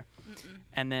ago either. Mm-mm.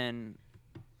 And then,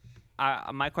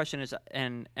 my question is,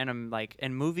 and I'm like,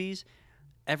 in movies,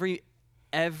 every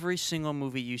single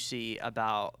movie you see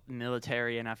about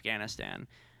military in Afghanistan,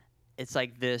 it's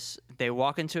like this. They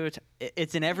walk into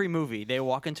it's in every movie. They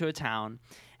walk into a town,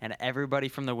 and everybody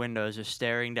from the windows is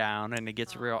staring down, and it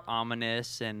gets real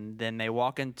ominous. And then they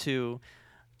walk into,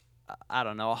 I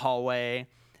don't know, a hallway,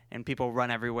 and people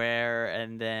run everywhere.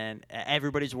 And then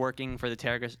everybody's working for the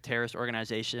terrorist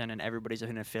organization, and everybody's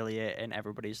an affiliate, and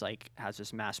everybody's like has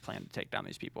this mass plan to take down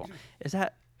these people.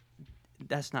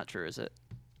 That's not true, is it?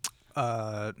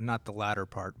 Not the latter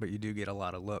part, but you do get a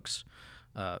lot of looks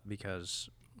because,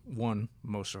 one,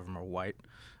 most of them are white.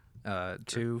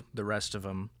 Two, the rest of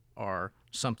them are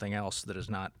something else that is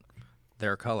not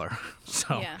their color.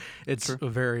 So Yeah. it's a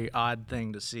very odd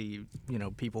thing to see,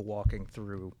 people walking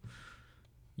through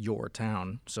your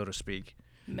town, so to speak,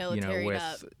 Military with,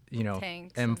 up,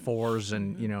 tanks and- M4s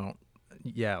and,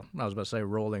 I was about to say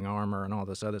rolling armor and all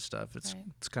this other stuff. It's Right.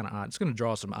 it's kind of odd. It's going to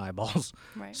draw some eyeballs.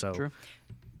 Right. So True.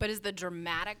 But is the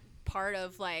dramatic part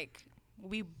of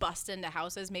we bust into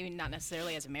houses, maybe not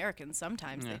necessarily as Americans,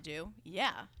 sometimes Yeah. they do.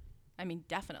 Yeah. I mean,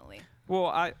 definitely. Well,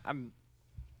 I'm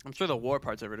sure the war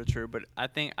parts of it are true, but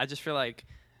I just feel like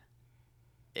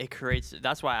it creates.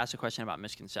 That's why I asked a question about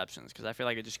misconceptions, because I feel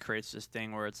like it just creates this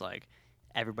thing where it's like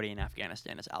everybody in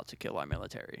Afghanistan is out to kill our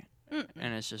military,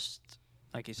 and it's just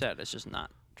like you said, it's just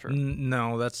not true.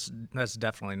 No, that's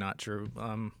definitely not true.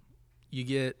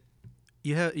 You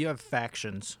have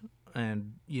factions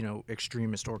and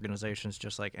extremist organizations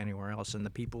just like anywhere else, and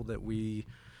the people that we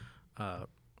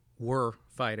were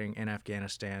fighting in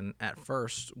Afghanistan at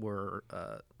first were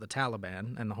the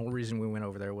Taliban, and the whole reason we went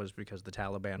over there was because the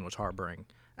Taliban was harboring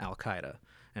Al-Qaeda,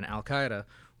 and Al-Qaeda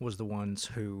was the ones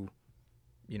who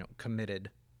committed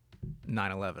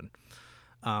 9/11,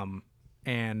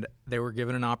 and they were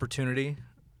given an opportunity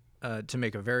to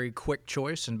make a very quick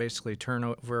choice and basically turn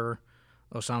over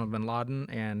Osama bin Laden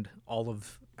and all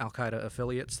of Al-Qaeda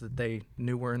affiliates that they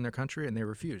knew were in their country, and they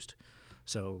refused.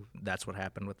 So that's what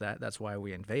happened with that. That's why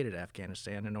we invaded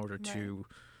Afghanistan, in order to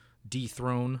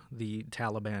dethrone the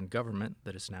Taliban government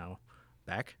that is now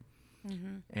back,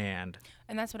 and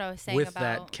that's what I was saying with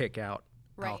about that kick out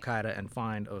Right. Al-Qaeda and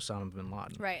find Osama bin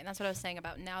Laden. Right, and that's what I was saying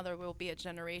about now there will be a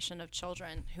generation of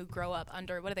children who grow up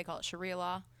under, what do they call it, Sharia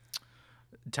law?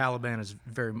 Taliban is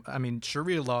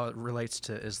Sharia law relates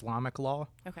to Islamic law.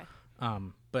 Okay.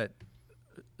 But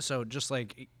so just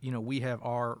like, we have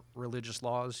our religious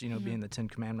laws, being the 10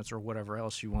 Commandments or whatever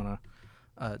else you want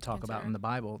to talk about in the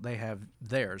Bible, they have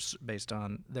theirs based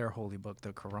on their holy book,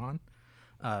 the Quran.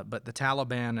 But the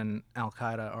Taliban and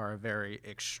Al-Qaeda are a very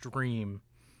extreme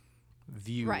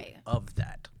view of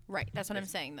that. Right, that's what I'm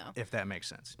saying, though. If that makes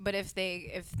sense. But if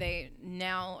they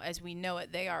now, as we know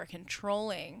it, they are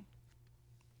controlling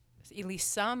at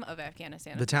least some of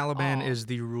Afghanistan. The Taliban is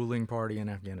the ruling party in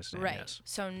Afghanistan. Right. Yes.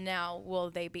 So now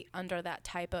will they be under that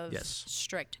type of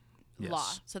strict law?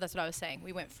 So that's what I was saying.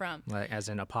 We went from as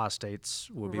in apostates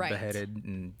will be beheaded,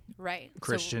 and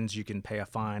Christians you can pay a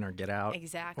fine or get out,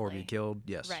 or be killed.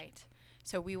 Yes. Right.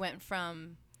 So we went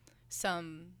from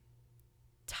some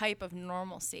type of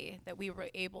normalcy that we were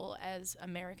able as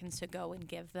Americans to go and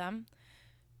give them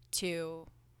to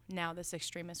now this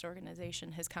extremist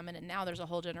organization has come in, and now there's a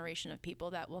whole generation of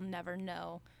people that will never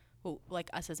know what, like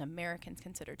us as Americans,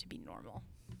 consider to be normal.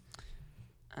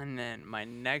 And then my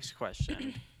next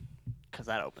question, because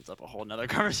that opens up a whole nother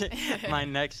conversation. my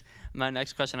next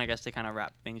question, I guess, to kind of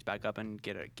wrap things back up and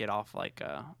get off like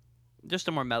just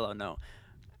a more mellow note.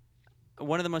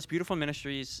 One of the most beautiful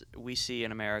ministries we see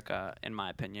in America, in my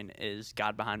opinion, is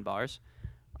God Behind Bars.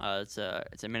 It's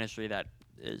a ministry that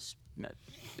is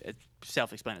it's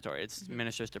self-explanatory. It's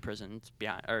ministers to prisons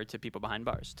to people behind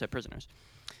bars, to prisoners.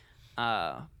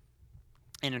 And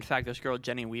in fact, this girl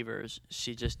Jenny Weavers,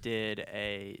 she just did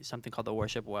something called the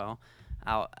Worship Well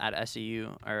out at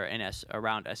SEU or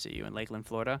around SEU in Lakeland,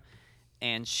 Florida.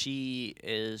 And she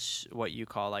is what you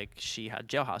call she had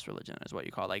jailhouse religion, is what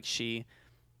you call she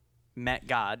met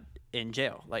God in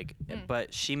jail,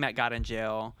 but she met God in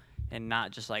jail, and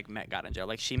not just met God in jail.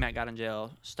 She met God in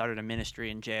jail, started a ministry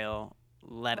in jail,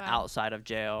 led outside of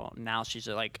jail. Now she's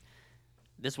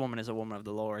this woman is a woman of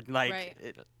the Lord,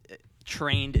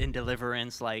 trained in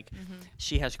deliverance.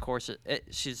 She has courses.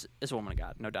 She's a woman of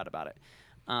God, no doubt about it.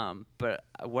 But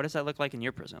what does that look like in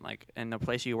your prison? In the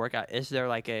place you work at, is there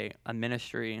a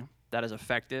ministry that is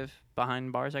effective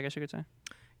behind bars, I guess you could say?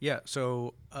 Yeah,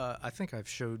 so I think I've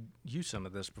showed you some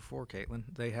of this before, Kateyln.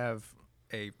 They have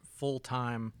a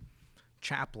full-time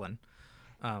chaplain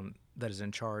that is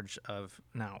in charge of.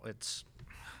 Now, it's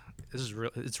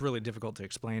really difficult to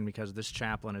explain because this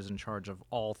chaplain is in charge of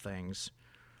all things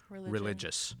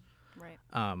religious, right?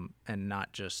 And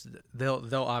not just they'll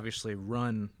obviously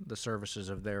run the services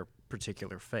of their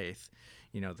particular faith.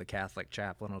 The Catholic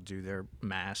chaplain will do their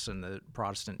mass, and the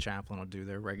Protestant chaplain will do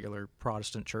their regular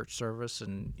Protestant church service,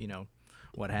 and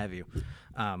what have you.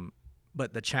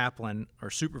 But the chaplain, or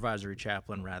supervisory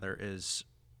chaplain rather, is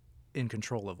in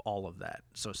control of all of that.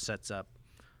 So sets up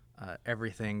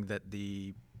everything that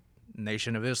the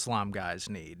Nation of Islam guys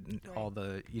need, all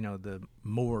the the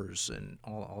Moors and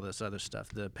all this other stuff,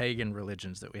 the pagan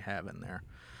religions that we have in there.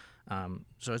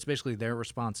 So it's basically their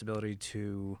responsibility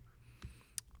to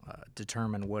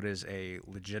determine what is a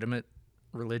legitimate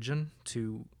religion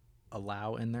to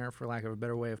allow in there, for lack of a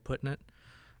better way of putting it.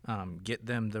 Get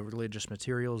them the religious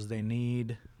materials they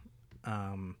need.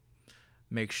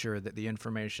 Make sure that the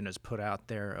information is put out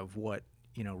there of what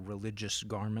religious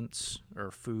garments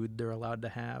or food they're allowed to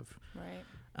have. Right.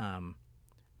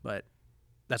 But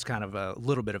that's kind of a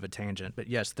little bit of a tangent. But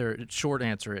yes, their short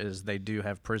answer is they do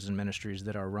have prison ministries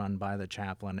that are run by the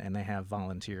chaplain, and they have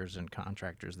volunteers and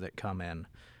contractors that come in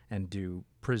and do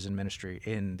prison ministry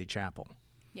in the chapel.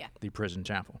 Yeah. The prison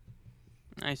chapel.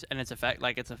 Nice, and it's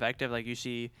effective. You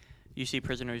see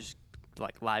prisoners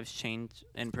lives changed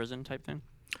in prison type thing.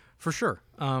 For sure.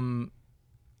 It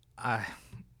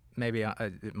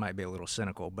might be a little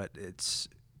cynical, but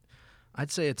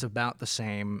I'd say it's about the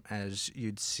same as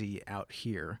you'd see out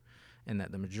here, in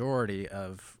that the majority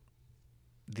of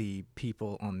the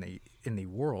people in the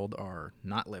world are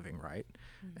not living right,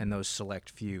 and those select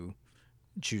few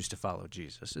choose to follow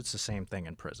Jesus. It's the same thing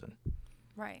in prison.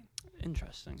 Right.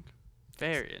 Interesting.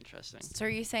 Very interesting. So are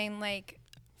you saying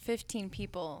 15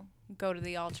 people go to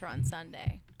the altar on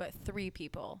Sunday, but 3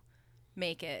 people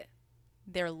make it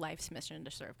their life's mission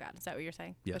to serve God? Is that what you're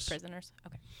saying? Yes. With prisoners?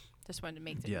 Okay. Just wanted to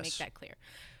make that clear.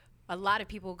 A lot of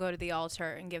people go to the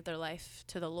altar and give their life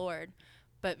to the Lord,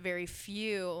 but very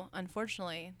few,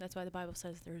 unfortunately, that's why the Bible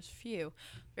says there's few,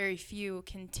 very few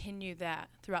continue that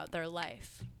throughout their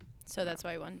life. So that's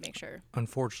why I wanted to make sure.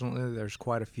 Unfortunately, there's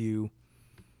quite a few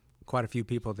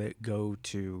people that go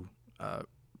to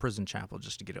prison chapel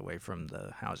just to get away from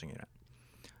the housing unit.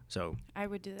 So I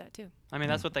would do that too. I mean,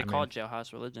 that's what they I call mean-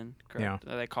 jailhouse religion, correct?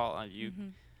 They call you Mm-hmm.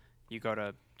 you go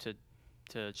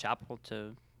to chapel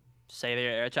to say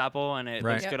they're at chapel, and it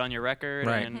Right. looks Yep. good on your record,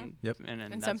 Right. and Yep. and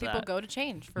And some that's people that. go to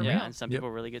change for yeah, real. and some Yep.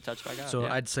 people really get touched by God. So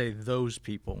yeah. I'd say those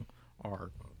people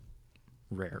are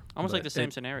rare. Almost like But the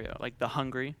same scenario, like the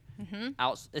hungry. Mm-hmm.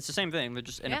 It's the same thing. They're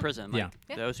just in a Yeah. prison. Yeah. Like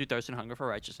Yeah. those who thirst and hunger for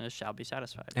righteousness shall be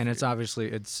satisfied. And it's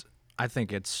obviously I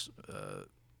think it's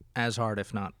as hard,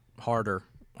 if not harder,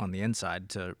 on the inside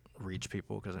to reach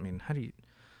people. Because I mean, how do you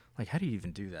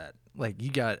even do that? Like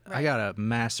I Right. got a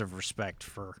massive respect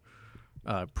for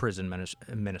prison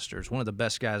ministers. One of the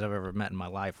best guys I've ever met in my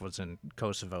life was in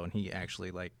Kosovo, and he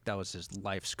actually that was his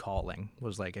life's calling.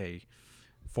 Was like a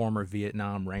former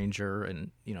Vietnam Ranger, and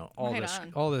all Right this,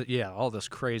 on. all this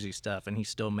crazy stuff, and he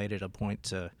still made it a point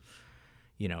to,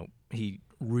 he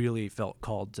really felt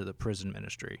called to the prison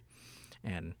ministry,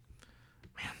 and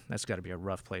man, that's got to be a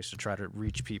rough place to try to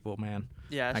reach people, man.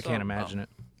 Yeah, I can't imagine it.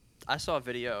 I saw a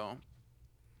video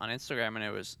on Instagram, and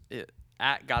it was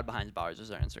at God Behind Bars is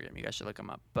their Instagram. You guys should look them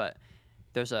up. But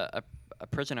there's a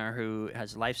prisoner who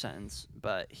has life sentence,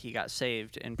 but he got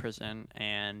saved in prison,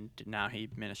 and now he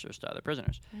ministers to other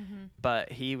prisoners. Mm-hmm.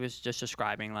 But he was just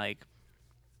describing like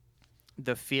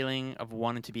the feeling of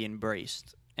wanting to be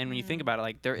embraced. And when you think about it,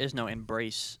 like there is no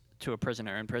embrace to a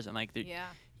prisoner in prison. Like Yeah.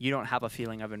 you don't have a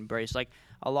feeling of embrace. Like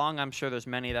I'm sure there's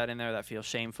many that in there that feel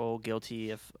shameful,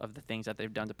 guilty of the things that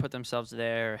they've done to put themselves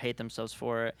there, hate themselves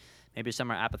for it. Maybe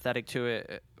some are apathetic to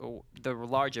it, the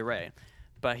large array.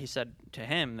 But he said to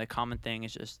him, the common thing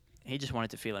is he just wanted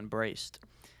to feel embraced.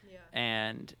 Yeah.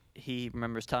 And he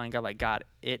remembers telling God, like, God,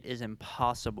 it is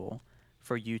impossible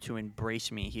for you to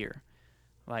embrace me here.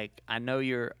 Like, I know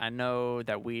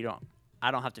that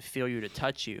I don't have to feel you to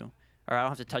touch you, or I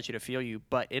don't have to touch you to feel you,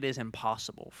 but it is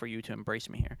impossible for you to embrace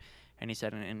me here. And he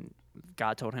said, and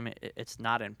God told him, it's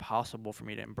not impossible for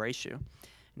me to embrace you.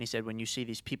 And he said, when you see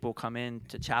these people come in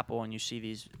to chapel, and you see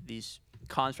these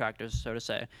contractors, so to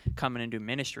say, come in and do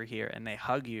ministry here, and they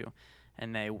hug you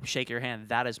and they shake your hand,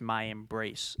 that is my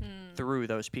embrace through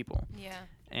those people. Yeah.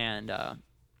 And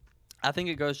I think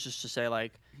it goes just to say,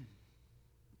 like,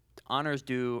 honors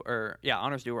due where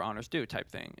honors due type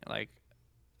thing.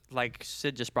 Like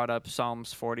Sid just brought up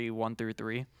Psalms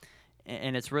 40:1-3,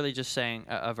 and it's really just saying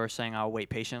a verse saying, I'll wait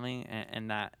patiently,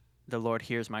 and that the Lord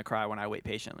hears my cry when I wait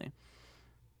patiently.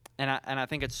 And I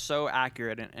think it's so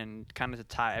accurate, and kind of to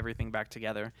tie everything back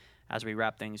together as we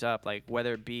wrap things up, like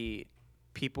whether it be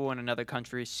people in another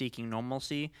country seeking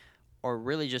normalcy, or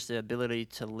really just the ability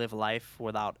to live life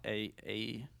without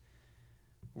a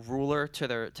ruler to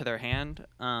their hand,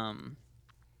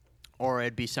 or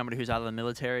it'd be somebody who's out of the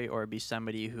military, or it'd be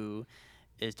somebody who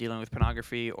is dealing with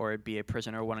pornography, or it'd be a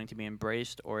prisoner wanting to be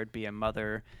embraced, or it'd be a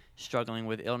mother struggling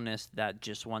with illness that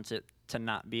just wants it to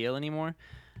not be ill anymore.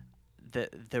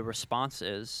 The response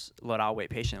is, Lord, I'll wait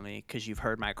patiently because you've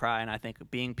heard my cry. And I think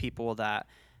being people that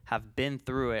have been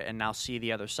through it and now see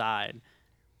the other side,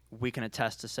 we can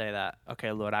attest to say that,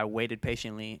 okay, Lord, I waited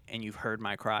patiently and you've heard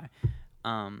my cry.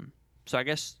 So I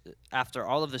guess after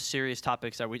all of the serious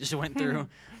topics that we just went through,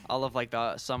 all of like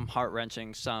some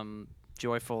heart-wrenching, some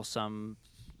joyful, some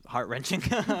heart-wrenching,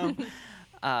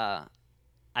 I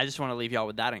just want to leave y'all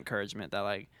with that encouragement that,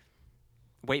 like,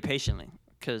 wait patiently.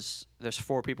 Because there's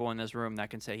 4 people in this room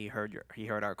that can say he heard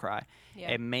our cry.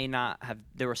 Yeah.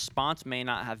 The response may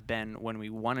not have been when we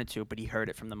wanted to, but he heard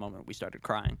it from the moment we started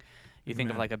crying. You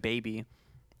think of like a baby.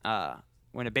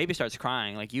 When a baby starts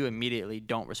crying, like, you immediately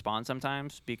don't respond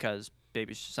sometimes, because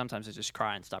babies sometimes they just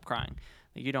cry and stop crying.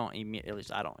 Like, you don't immediately, at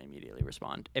least I don't immediately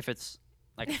respond. If it's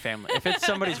like a family, if it's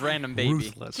somebody's random baby.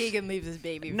 Ruthless. Keegan leaves his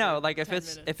baby. No, for like 10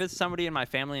 minutes. if it's somebody in my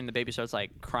family and the baby starts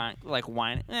like crying, like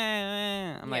whining,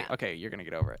 I'm like, Yeah. okay, you're gonna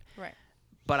get over it. Right.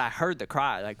 But I heard the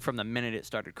cry, like, from the minute it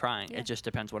started crying. Yeah. It just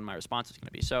depends when my response is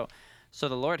gonna be. So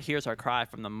the Lord hears our cry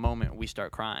from the moment we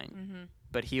start crying, Mm-hmm.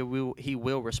 but He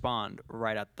will respond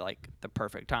right at the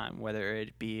perfect time, whether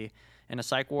it be in a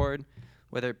psych ward,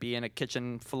 whether it be in a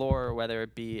kitchen floor, whether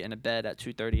it be in a bed at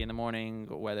 2:30 in the morning,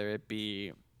 whether it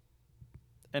be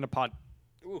in a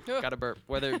got a burp.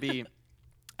 Whether it be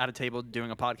at a table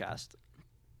doing a podcast.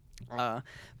 But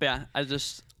yeah,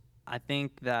 I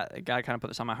think that God kind of put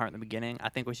this on my heart in the beginning. I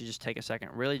think we should just take a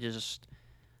second, really just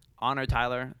honor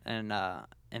Tyler, and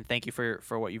thank you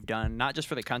for what you've done, not just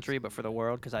for the country, but for the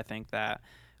world, because I think that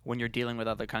when you're dealing with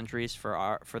other countries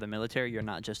for the military, you're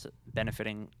not just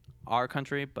benefiting our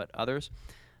country, but others.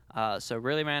 So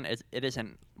really, man, it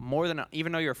isn't more than,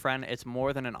 even though you're a friend, it's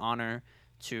more than an honor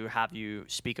to have you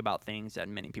speak about things that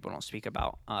many people don't speak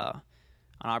about on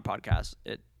our podcast.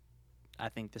 I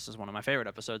think this is one of my favorite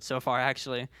episodes so far,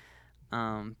 actually.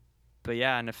 But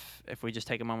yeah, and if we just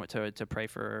take a moment to pray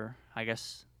for, I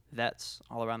guess, vets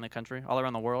all around the country, all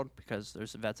around the world, because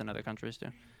there's vets in other countries too.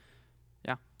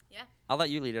 Yeah. Yeah. I'll let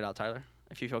you lead it out, Tyler,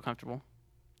 if you feel comfortable.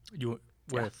 You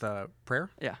with prayer?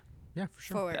 Yeah. Yeah, for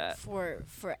sure.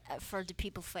 For the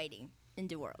people fighting in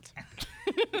the world.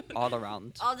 All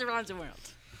around. All around the world.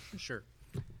 Sure.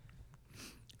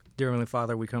 Dear Heavenly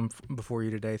Father, we come before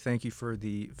you today. Thank you for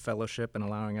the fellowship and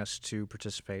allowing us to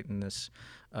participate in this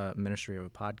ministry of a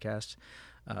podcast.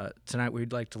 Tonight,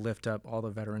 we'd like to lift up all the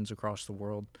veterans across the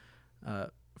world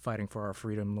fighting for our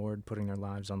freedom, Lord, putting their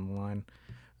lives on the line.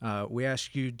 We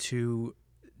ask you to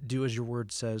do as your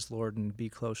word says, Lord, and be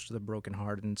close to the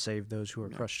brokenhearted and save those who are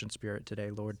crushed in spirit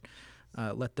today, Lord.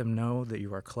 Let them know that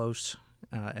you are close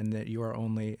and that you are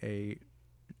only a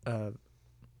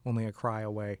cry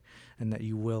away, and that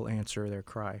you will answer their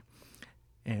cry.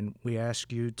 And we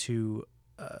ask you to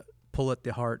pull at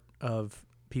the heart of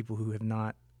people who have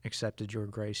not accepted your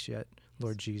grace yet,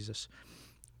 Lord Jesus,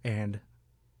 and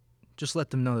just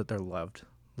let them know that they're loved.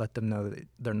 Let them know that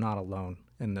they're not alone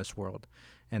in this world,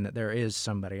 and that there is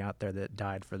somebody out there that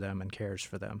died for them and cares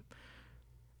for them.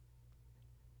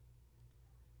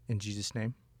 In Jesus'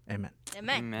 name, amen.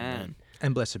 Amen.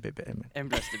 And blessed baby, amen. And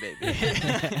bless the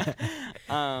baby.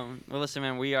 Well, listen,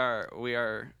 man, we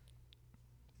are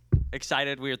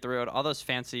excited. We are thrilled. All those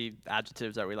fancy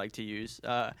adjectives that we like to use.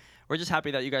 We're just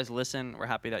happy that you guys listen. We're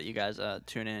happy that you guys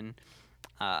tune in.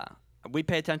 We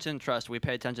pay attention, trust. We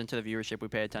pay attention to the viewership. We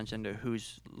pay attention to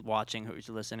who's watching, who's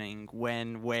listening,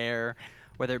 when, where,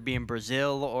 whether it be in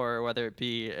Brazil or whether it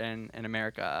be in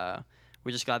America.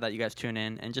 We're just glad that you guys tune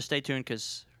in. And just stay tuned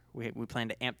because we plan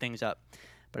to amp things up.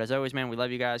 But as always, man, we love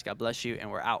you guys. God bless you,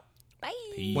 and we're out. Bye.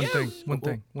 One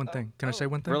thing. Can I say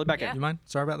one thing? Really back Yeah. in. You mind?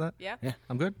 Sorry about that? Yeah. Yeah.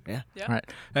 I'm good? Yeah. Yeah. All right.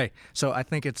 Hey, so I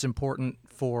think it's important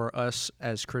for us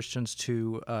as Christians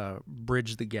to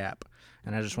bridge the gap.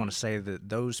 And I just want to say that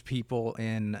those people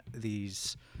in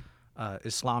these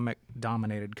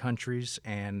Islamic-dominated countries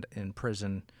and in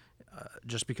prison,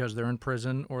 just because they're in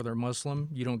prison or they're Muslim,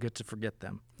 you don't get to forget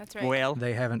them. That's right. Well,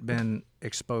 They haven't been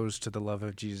exposed to the love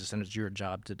of Jesus, and it's your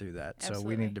job to do that. So we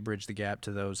Absolutely. need to bridge the gap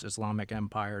to those Islamic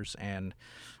empires and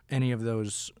any of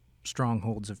those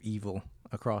strongholds of evil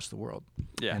across the world.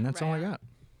 yeah. And that's all I Right. got.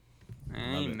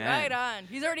 Amen. Right on.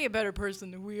 He's already a better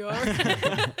person than we are.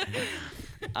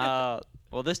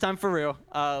 Well, this time for real.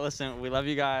 Listen, we love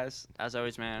you guys. As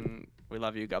always, man, we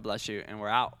love you. God bless you, and we're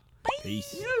out.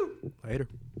 Peace. Later.